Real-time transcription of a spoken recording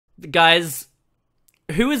Guys,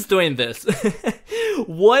 who is doing this?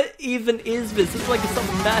 What even is this? It's like some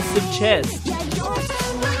massive chest.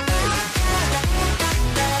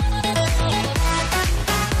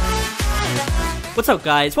 What's up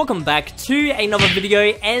guys, welcome back to another video,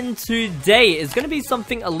 and today is going to be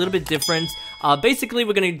something a little bit different. Basically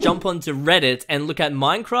we're going to jump onto Reddit and look at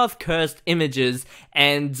Minecraft cursed images,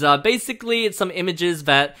 and basically it's some images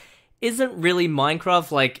that isn't really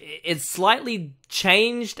Minecraft, like it's slightly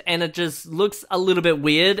changed and it just looks a little bit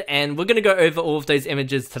weird, and we're going to go over all of those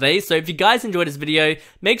images today. So if you guys enjoyed this video,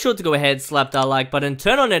 make sure to go ahead, slap that like button,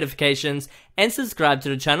 turn on notifications, and subscribe to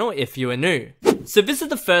the channel if you are new. So this is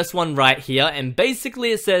the first one right here, and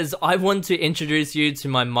basically it says, I want to introduce you to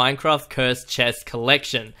my Minecraft cursed chest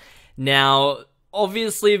collection. Now,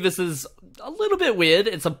 obviously this is a little bit weird.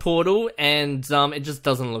 It's a portal, and it just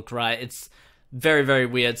doesn't look right. It's very, very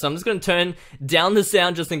weird. So I'm just going to turn down the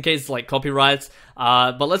sound just in case, like, copyrights.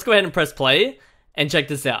 But let's go ahead and press play and check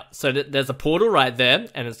this out. So there's a portal right there,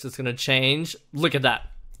 and it's just going to change. Look at that.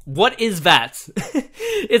 What is that?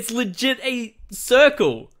 It's legit a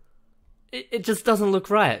circle. It just doesn't look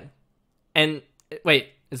right. And wait,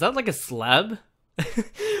 is that like a slab?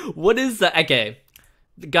 What is that? Okay,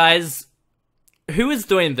 guys, who is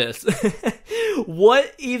doing this?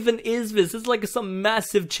 What even is this? It's like some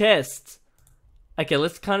massive chest. Okay,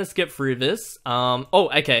 let's kind of skip through this.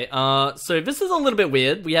 Okay. So this is a little bit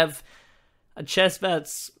weird. We have a chest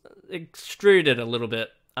that's extruded a little bit.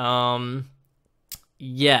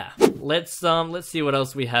 Yeah. Let's see what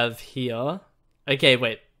else we have here. Okay,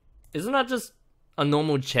 wait. Isn't that just a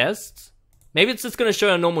normal chest? Maybe it's just gonna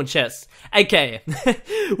show a normal chest. Okay.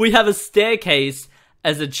 We have a staircase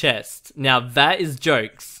as a chest. Now that is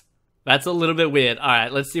jokes. That's a little bit weird.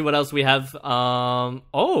 Alright, let's see what else we have.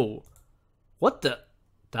 Oh. What the?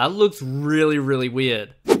 That looks really, really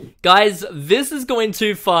weird. Guys, this is going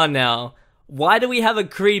too far now. Why do we have a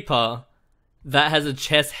creeper that has a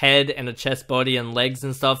chest head and a chest body and legs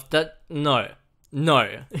and stuff? No.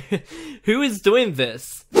 Who is doing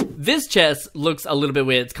this? This chest looks a little bit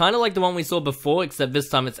weird. It's kind of like the one we saw before, except this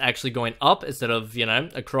time it's actually going up instead of, you know,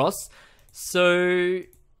 across. So,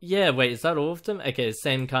 yeah, wait, is that all of them? Okay,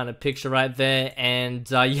 same kind of picture right there. And,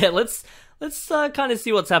 yeah, let's kind of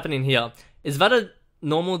see what's happening here. Is that a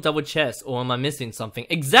normal double chest, or am I missing something?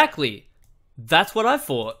 Exactly! That's what I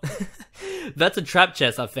thought. That's a trap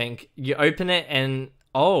chest, I think. You open it and...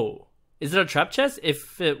 Oh. Is it a trap chest?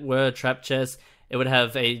 If it were a trap chest, it would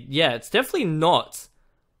have a... Yeah, it's definitely not.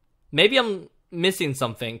 Maybe I'm missing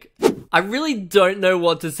something. I really don't know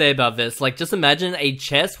what to say about this. Like, just imagine a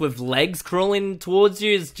chest with legs crawling towards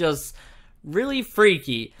you is just... really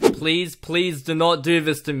freaky. Please, please do not do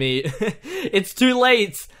this to me. It's too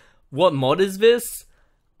late! What mod is this?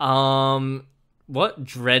 What?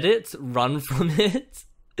 Dread it? Run from it?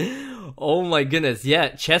 Oh my goodness,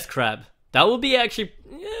 yeah, chest crab. That would be actually,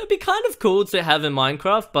 yeah, it'd be kind of cool to have in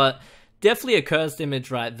Minecraft, but definitely a cursed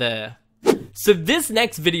image right there. So this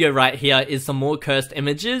next video right here is some more cursed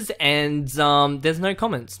images, and there's no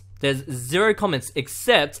comments. There's 0 comments,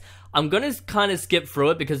 except I'm gonna kind of skip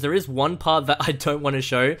through it because there is one part that I don't want to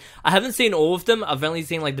show. I haven't seen all of them. I've only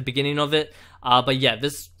seen like the beginning of it. But yeah,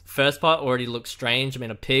 this first part already looks strange. I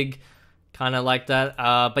mean, a pig, kind of like that.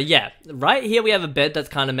 But yeah, right here we have a bed that's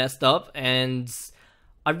kind of messed up, and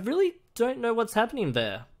I really don't know what's happening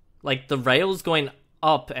there. Like, the rail's going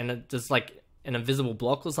up, and it's just like an invisible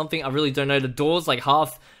block or something. I really don't know. The door's like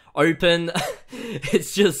half open.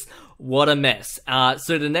 It's just, what a mess.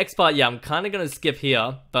 So the next part, yeah, I'm kind of gonna skip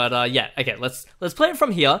here. But yeah, okay, let's play it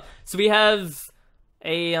from here. So we have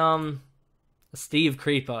a Steve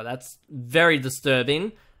Creeper. That's very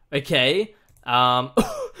disturbing. Okay. What?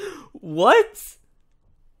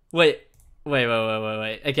 Wait.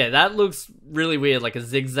 Okay, that looks really weird, like a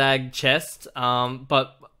zigzag chest.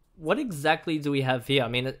 But what exactly do we have here? I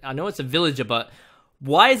mean, I know it's a villager, but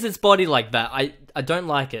why is its body like that? I don't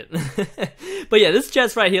like it. But yeah, this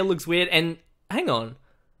chest right here looks weird. And hang on,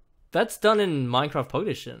 that's done in Minecraft Poke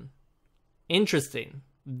Edition. Interesting.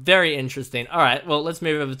 Very interesting. Alright, well, let's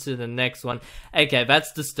move over to the next one. Okay,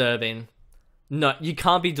 that's disturbing. No, you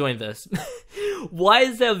can't be doing this. Why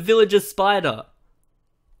is there a villager spider?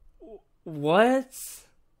 What?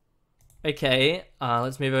 Okay,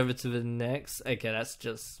 let's move over to the next. Okay, that's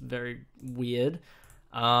just very weird.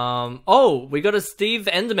 Oh, we got a Steve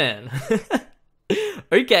Enderman.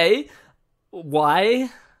 Okay, why?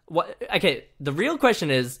 What? Okay, the real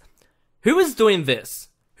question is, who is doing this?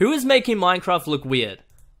 Who is making Minecraft look weird?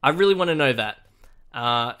 I really want to know that.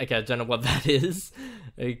 Okay, I don't know what that is.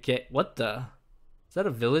 Okay, what the? Is that a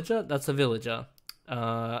villager? That's a villager.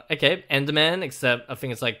 Okay, Enderman, except I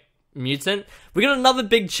think it's like mutant. We got another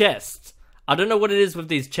big chest. I don't know what it is with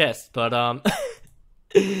these chests, but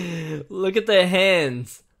look at their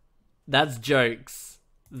hands. That's jokes.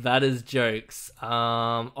 That is jokes.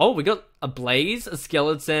 Oh, we got a blaze, a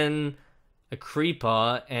skeleton, a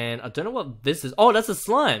creeper, and I don't know what this is. Oh, that's a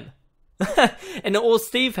slime. And they're all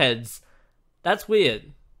Steve heads. That's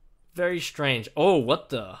weird. Very strange. Oh, what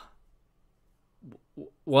the?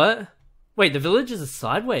 What? Wait, the villages are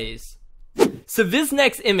sideways. So this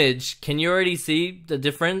next image, can you already see the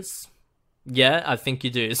difference? Yeah, I think you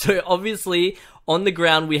do. So obviously, on the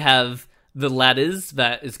ground we have the ladders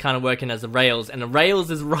that is kind of working as the rails, and the rails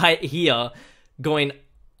is right here going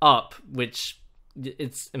up, which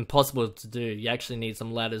it's impossible to do. You actually need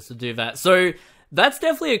some ladders to do that. So that's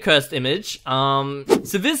definitely a cursed image. So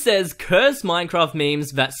this says, cursed Minecraft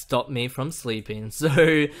memes that stop me from sleeping.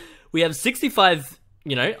 So we have 65,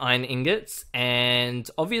 you know, iron ingots, and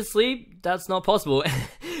obviously that's not possible.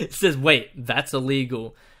 It says, wait, that's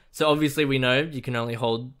illegal. So obviously we know you can only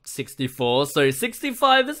hold 64, so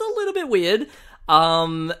 65 is a little bit weird.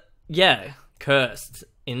 Yeah, cursed,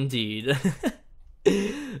 indeed.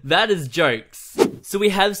 That is jokes. So we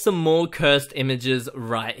have some more cursed images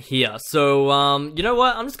right here. So, you know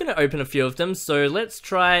what? I'm just gonna open a few of them. So let's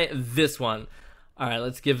try this one. Alright,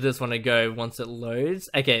 let's give this one a go once it loads.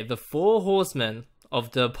 Okay, the 4 horsemen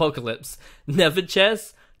of the apocalypse. Never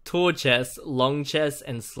chest, tall chest, long chest,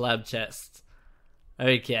 and slab chest.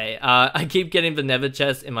 Okay, I keep getting the never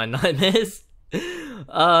chest in my nightmares.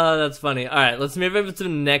 That's funny. Alright, let's move over to the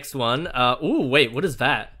next one. Ooh, wait, what is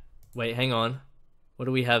that? Wait, hang on. What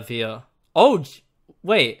do we have here? Oh,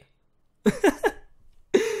 wait.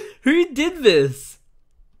 Who did this?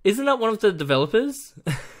 Isn't that one of the developers?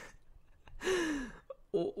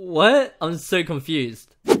 What? I'm so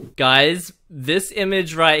confused. Guys, this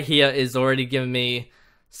image right here is already giving me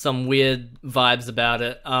some weird vibes about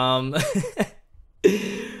it.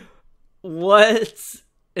 What?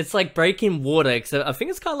 It's like breaking water, except I think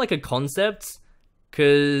it's kind of like a concept.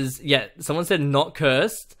 Cause, yeah, someone said not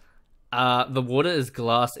cursed. The water is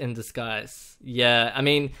glass in disguise. Yeah, I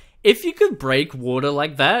mean, if you could break water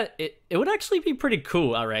like that, it would actually be pretty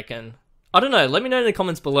cool, I reckon. I don't know, let me know in the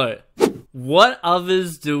comments below. What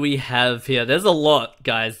others do we have here? There's a lot,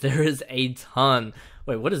 guys. There is a ton.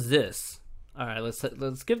 Wait, what is this? Alright,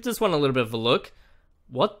 let's give this one a little bit of a look.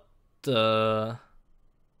 What the...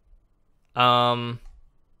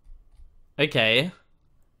 Okay.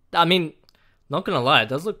 I mean, not gonna lie, it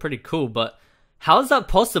does look pretty cool, but how is that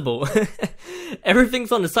possible?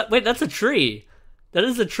 Everything's on the side. Wait, that's a tree. That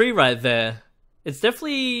is a tree right there. It's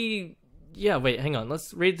definitely... Yeah, wait, hang on.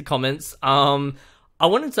 Let's read the comments. I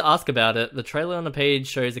wanted to ask about it. The trailer on the page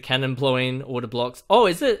shows a cannon blowing order blocks. Oh,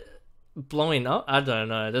 is it blowing up? I don't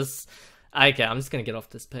know. Okay, I'm just gonna get off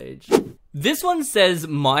this page. This one says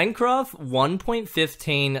Minecraft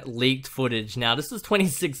 1.15 leaked footage. Now, this was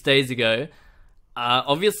 26 days ago.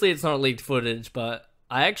 Obviously, it's not leaked footage, but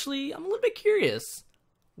I'm a little bit curious.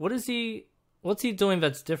 What's he doing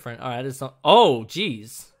that's different? Alright, it's not... Oh,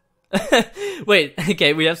 jeez. Wait,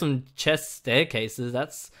 okay, we have some chest staircases.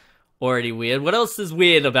 That's already weird. What else is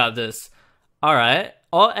weird about this? Alright.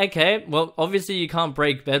 Oh, okay. Well, obviously you can't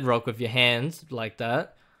break bedrock with your hands like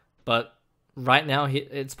that. But right now,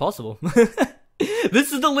 it's possible.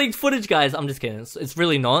 This is the leaked footage, guys. I'm just kidding. It's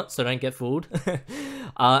really not, so don't get fooled.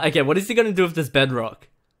 Okay, what is he gonna do with this bedrock?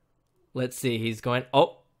 Let's see. He's going...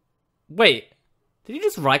 Oh, wait. Did he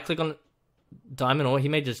just right-click on diamond ore? He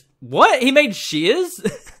made just... What? He made shears?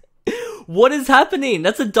 What is happening?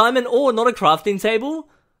 That's a diamond ore, not a crafting table?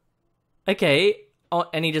 Okay. Oh,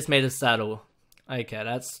 and he just made a saddle. Okay,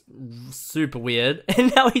 that's super weird.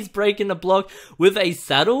 And now he's breaking a block with a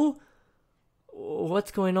saddle?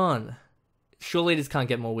 What's going on? Surely this can't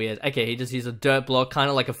get more weird. Okay, he just used a dirt block, kind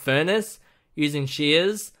of like a furnace, using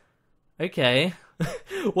shears. Okay.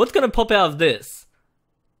 What's gonna pop out of this?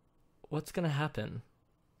 What's gonna happen?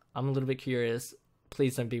 I'm a little bit curious.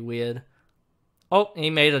 Please don't be weird. Oh,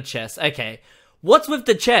 he made a chest. Okay. What's with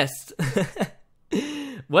the chest?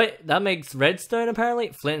 Wait, that makes redstone apparently?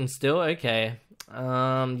 Flint and steel? Okay.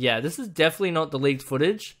 Yeah, this is definitely not the leaked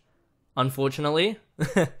footage. Unfortunately.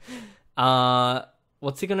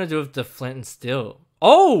 What's he gonna do with the flint and steel?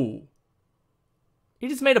 Oh! He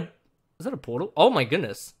just made a... Is that a portal? Oh my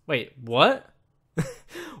goodness. Wait, what?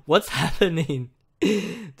 What's happening?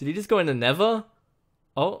 Did he just go into Nether?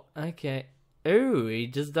 Oh, okay. Oh, he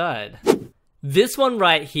just died. This one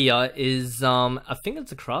right here is, I think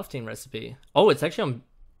it's a crafting recipe. Oh, it's actually on...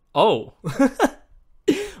 Oh.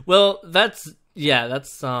 Well, that's... Yeah,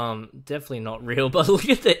 that's, definitely not real, but look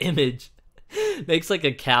at the image. Makes like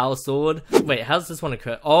a cow sword. Wait, how's this one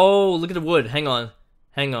occur? Oh, look at the wood. Hang on.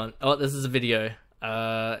 Hang on. Oh, this is a video.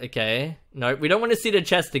 Okay. No, we don't want to see the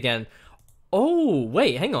chest again. Oh,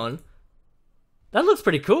 wait, hang on. That looks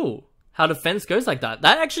pretty cool. How the fence goes like that.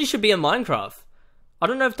 That actually should be in Minecraft. I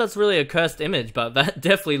don't know if that's really a cursed image, but that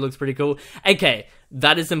definitely looks pretty cool. Okay,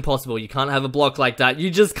 that is impossible. You can't have a block like that. You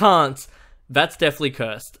just can't. That's definitely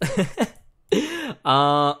cursed.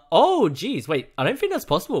 Oh, geez. Wait, I don't think that's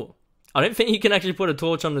possible. I don't think you can actually put a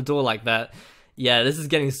torch on the door like that. Yeah, this is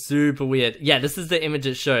getting super weird. Yeah, this is the image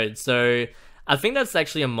it showed. So, I think that's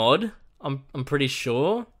actually a mod. I'm pretty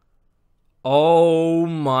sure. Oh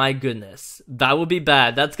my goodness. That would be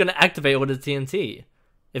bad. That's gonna activate all the TNT.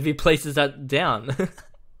 If he places that down.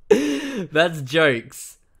 That's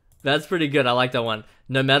jokes. That's pretty good. I like that one.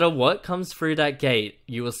 No matter what comes through that gate,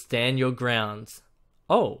 you will stand your ground.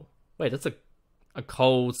 Oh, wait, that's a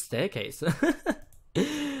coal staircase.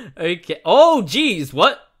 Okay. Oh, geez,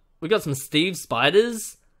 what? We got some Steve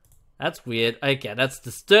spiders? That's weird. Okay, that's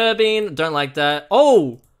disturbing. Don't like that.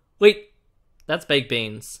 Oh, wait, that's baked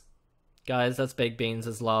beans. Guys, that's baked beans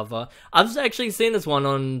as lava. I've actually seen this one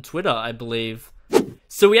on Twitter, I believe.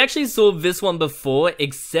 So we actually saw this one before,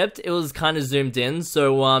 except it was kind of zoomed in.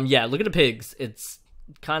 So, yeah, look at the pigs. It's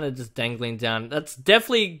kind of just dangling down. That's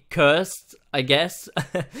definitely cursed, I guess.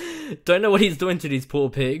 Don't know what he's doing to these poor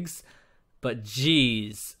pigs. But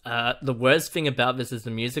geez, the worst thing about this is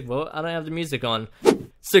the music. Well, I don't have the music on.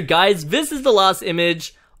 So guys, this is the last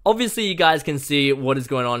image. Obviously, you guys can see what is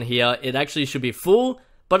going on here. It actually should be full,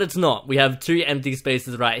 but it's not. We have 2 empty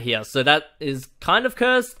spaces right here. So that is kind of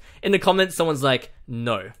cursed. In the comments, someone's like,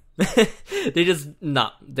 no. They just,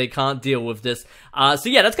 nah, they can't deal with this. So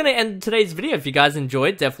yeah, that's going to end today's video. If you guys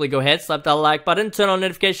enjoyed, definitely go ahead, slap that like button, turn on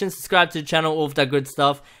notifications, subscribe to the channel, all of that good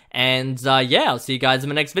stuff. And yeah, I'll see you guys in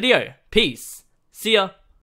the next video. Peace. See ya.